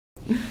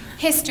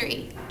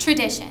History,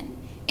 tradition.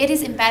 It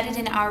is embedded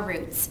in our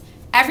roots.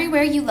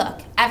 Everywhere you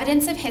look,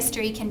 evidence of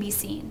history can be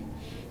seen.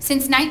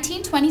 Since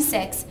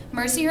 1926,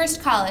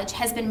 Mercyhurst College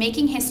has been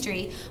making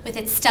history with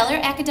its stellar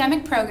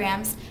academic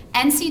programs,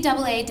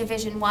 NCAA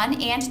Division I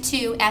and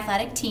II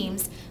athletic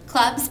teams,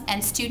 clubs,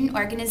 and student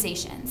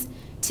organizations.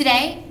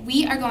 Today,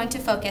 we are going to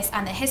focus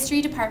on the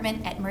history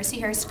department at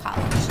Mercyhurst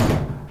College.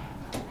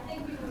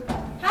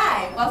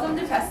 Hi, welcome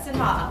to Preston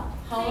Hall,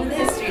 home of the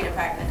history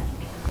department.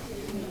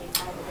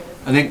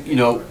 I think,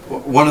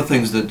 one of the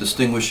things that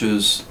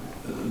distinguishes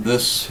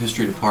this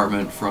history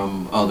department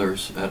from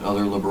others at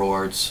other liberal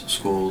arts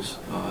schools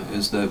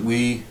is that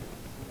we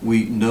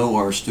know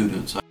our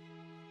students.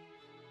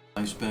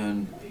 I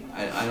spend,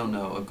 I don't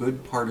know, a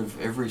good part of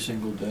every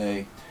single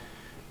day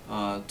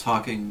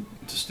talking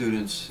to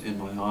students in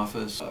my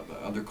office.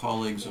 Other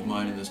colleagues of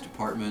mine in this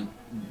department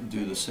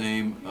do the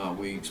same.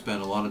 We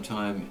spend a lot of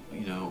time,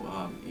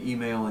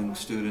 emailing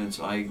students.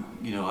 I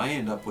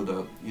end up with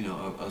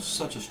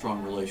such a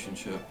strong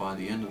relationship by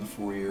the end of the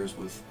 4 years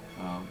with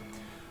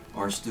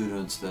our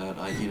students that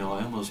I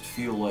almost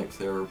feel like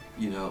they're,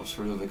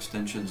 sort of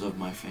extensions of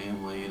my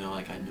family.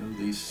 Like I know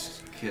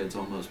these kids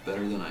almost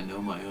better than I know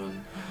my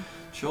own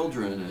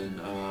children, and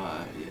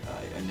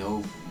I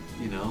know,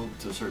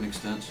 to a certain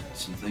extent,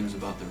 some things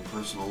about their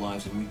personal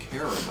lives, and we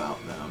care about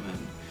them,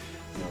 and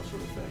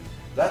sort of thing.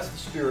 That's the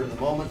spirit of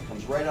the moment.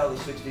 Comes right out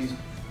of the '60s,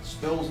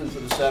 spills into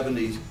the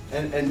 '70s,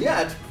 and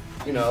yet,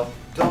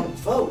 don't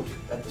vote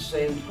at the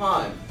same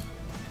time.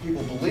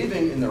 People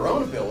believing in their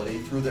own ability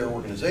through their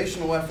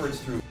organizational efforts,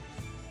 through.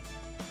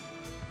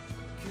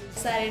 I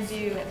decided to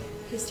do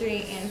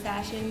history and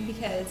fashion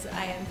because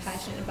I am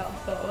passionate about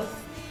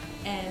both,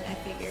 and I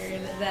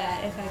figured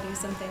that if I do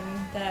something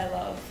that I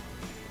love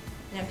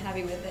and I'm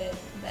happy with it,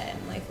 then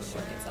life would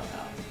work itself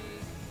out.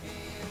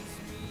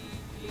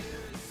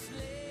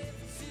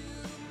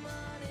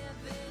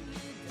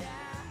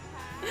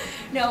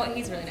 No,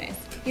 he's really nice.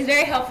 He's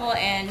very helpful,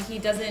 and he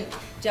doesn't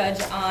judge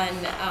on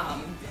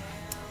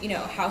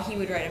how he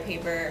would write a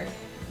paper.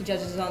 He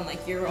judges on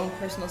your own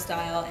personal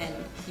style, and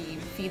he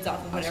feeds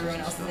off of what everyone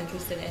else is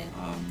interested in.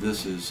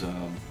 This is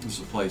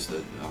a place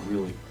that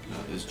really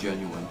is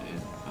genuine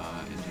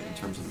in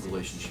terms of the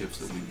relationships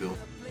that we build.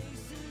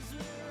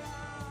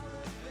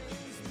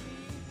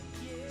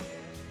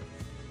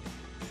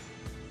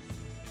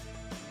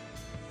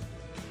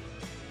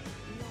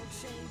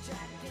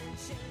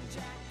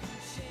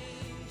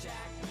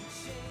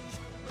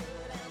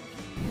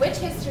 Which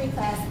history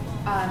class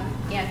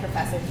and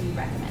professor do you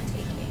recommend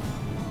taking?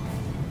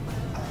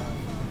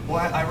 Well,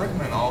 I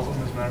recommend all of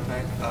them, as a matter of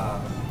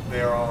fact.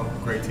 They are all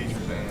great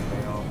teachers, and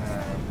they all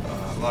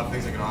have a lot of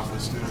things they can offer the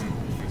student.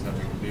 It's not a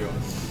big deal.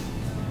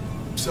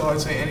 So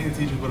I'd say any of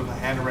the teachers, but if I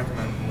had to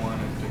recommend one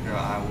in particular,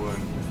 I would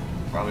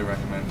probably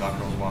recommend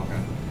Dr. Oswalka,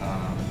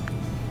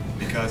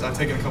 because I've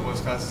taken a couple of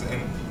his classes,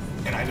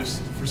 and I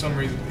just, for some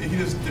reason, he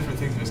does different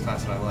things in his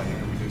class that I like.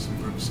 We do some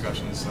group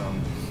discussions,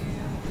 some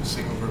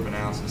single group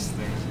analysis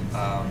things,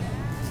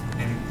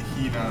 and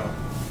he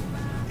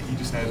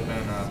just has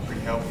been pretty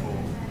helpful.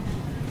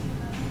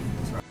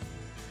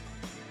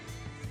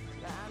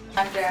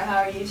 Doctor, how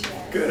are you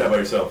today? Good, how about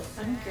yourself?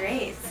 I'm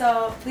great.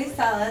 So please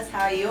tell us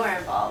how you are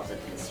involved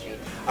with history.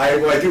 I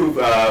do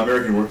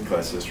American working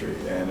class history,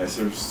 and I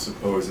sort of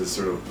suppose it's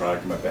sort of a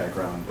product of my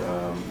background.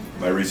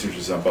 My research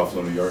is on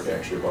Buffalo, New York,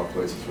 actually, of all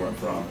places where I'm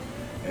from.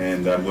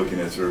 And I'm looking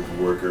at sort of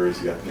workers,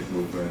 the ethnic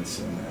movements,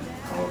 and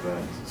all of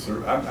that.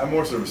 I'm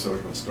more sort of a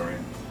social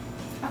historian.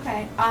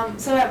 Okay.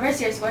 So at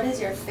Mercyhurst, what is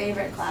your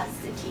favorite class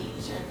to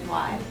teach, and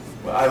why?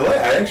 Well,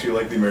 I actually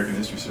like the American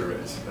History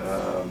Surveys.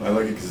 I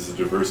like it because it's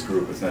a diverse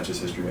group. It's not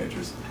just history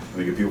majors.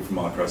 We get people from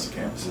all across the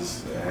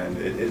campuses, and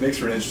it makes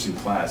for an interesting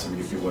class. We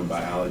get people in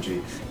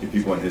biology, get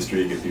people in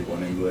history, get people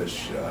in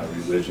English,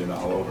 religion,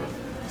 all over.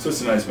 So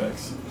it's a nice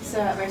mix. So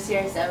at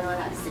Mercyhurst, everyone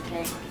has to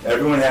take?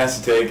 Everyone has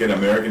to take an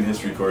American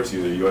history course,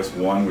 either US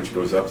 1, which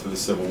goes up to the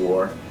Civil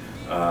War,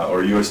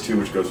 or US 2,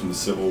 which goes from the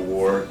Civil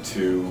War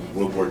to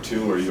World War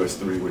II, or US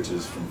 3, which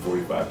is from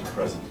 45 to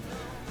present.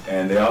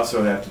 And they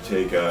also have to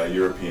take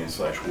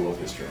European/world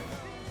history.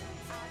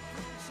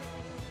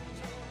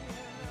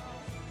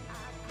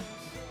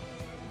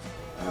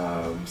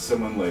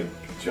 Someone like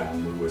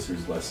John Lewis,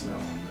 who's less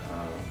known,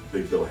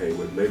 Big Bill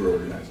Haywood, labor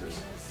organizers.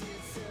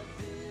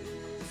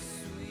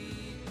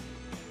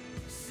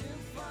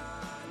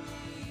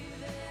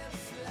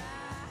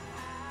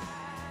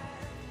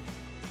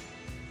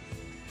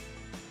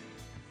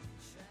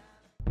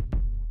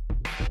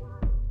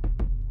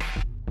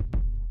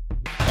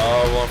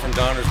 Well, I'm from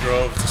Downers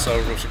Grove, it's a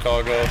suburb of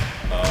Chicago,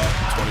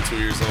 22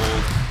 years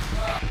old.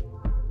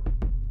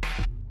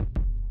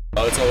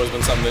 It's always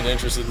been something that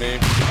interested me.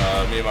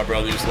 Me and my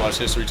brother used to watch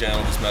History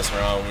Channel, just messing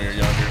around when we were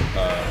younger.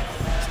 So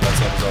that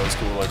stuff was always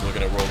cool, like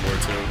looking at World War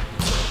II.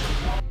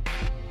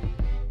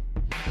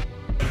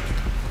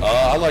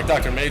 I like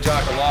Dr.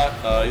 Majok a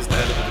lot. He's the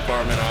head of the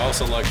department. I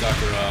also like we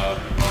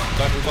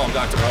call him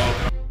Dr.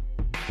 O.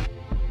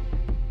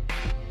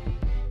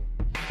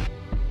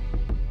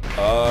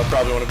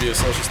 probably want to be a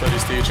social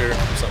studies teacher,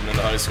 something in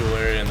the high school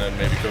area, and then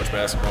maybe coach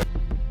basketball.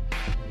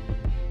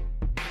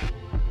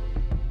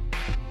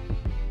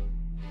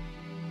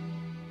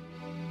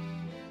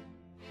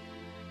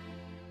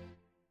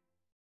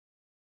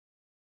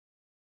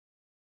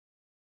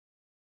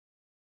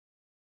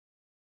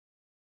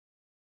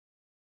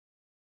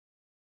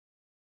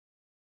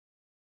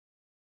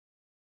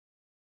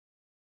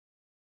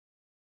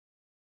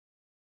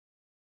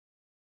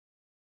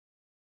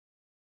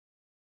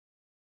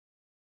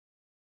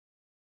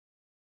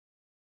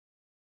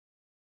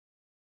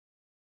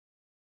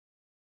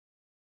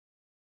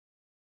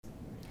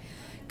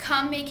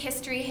 Come make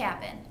history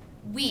happen.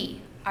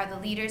 We are the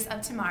leaders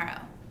of tomorrow.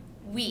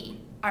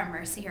 We are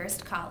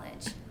Mercyhurst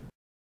College.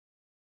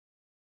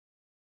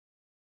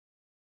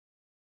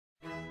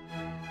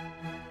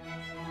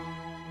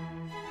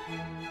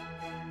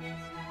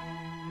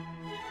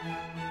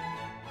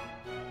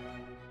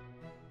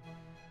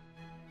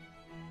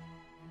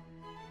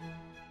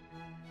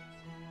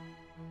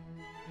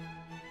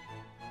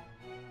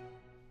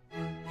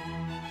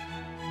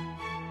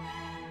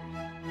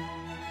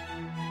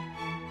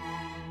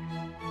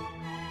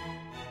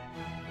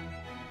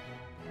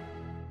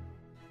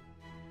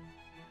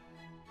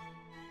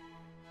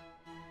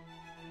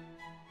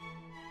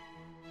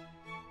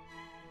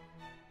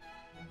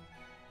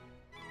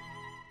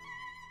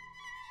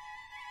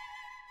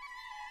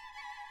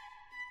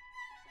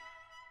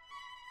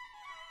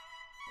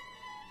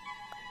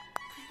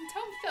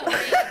 Don't film me.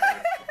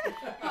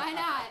 Why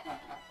not?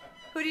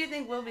 Who do you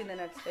think will be the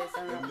next face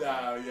on that? No,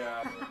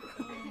 yeah.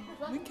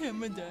 The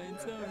camera died,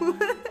 so.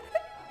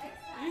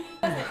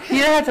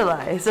 You don't have to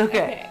lie. It's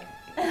okay.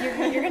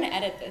 You're gonna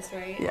edit this,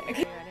 right? Yeah.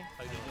 Okay.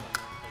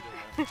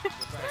 Nice to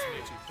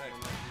meet you. Thanks.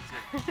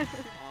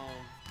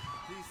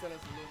 Please tell us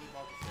a little bit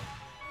about yourself.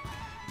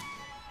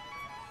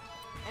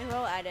 And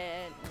we'll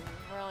edit, and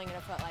we're only going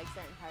to put like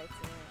certain parts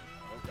in it.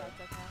 That's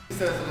okay. Please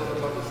tell us a little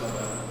bit about yourself.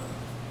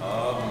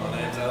 My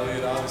name's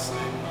Elliot, obviously.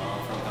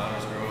 I'm from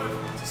Downers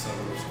Grove, it's a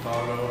suburb of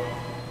Chicago.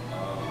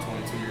 I'm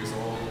 22 years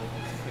old.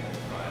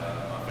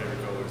 My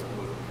favorite color is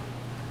blue.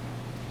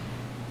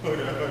 We don't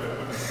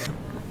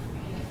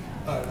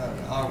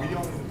need to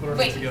put our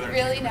Wait, heads together.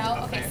 really?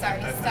 No? Okay, sorry.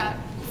 Stop.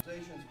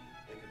 Organizations,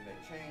 they can make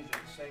change at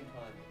the same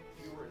time.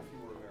 Fewer and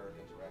fewer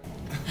Americans are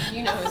actually.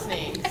 You know his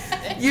name.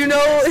 You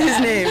know his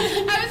name.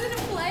 I was in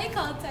a play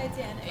called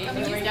Titanic. You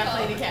were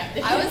definitely the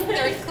captain. I was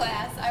third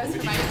class. I was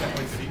Did from you just Iceland.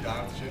 like feet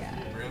down the ship?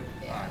 Really?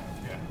 Yeah. Alright,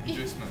 yeah. You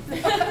just meant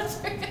Okay, I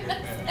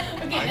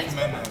that's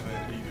commend that, but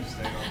you just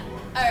stayed on the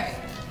water. Alright.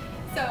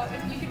 So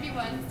if you could be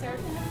one, sir.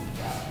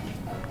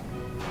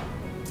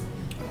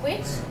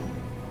 Which?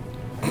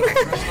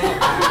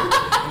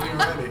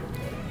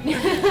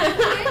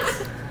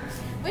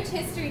 Which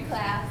history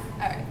class?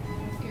 Alright,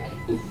 you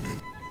ready?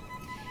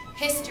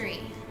 History,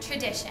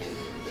 tradition.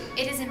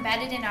 It is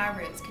embedded in our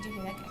roots. Could you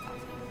hear that? Get a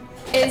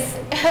coffee. Is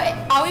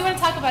all we want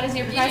to talk about is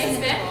your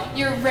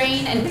your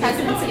reign and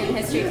presidency in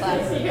history class.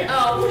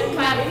 Oh,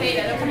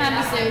 come on,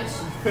 Masuch.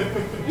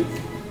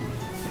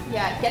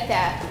 Yeah, get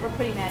that. We're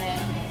putting that in.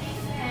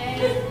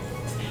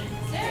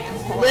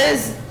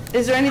 Liz,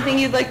 is there anything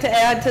you'd like to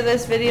add to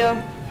this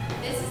video?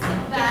 This is the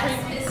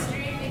best history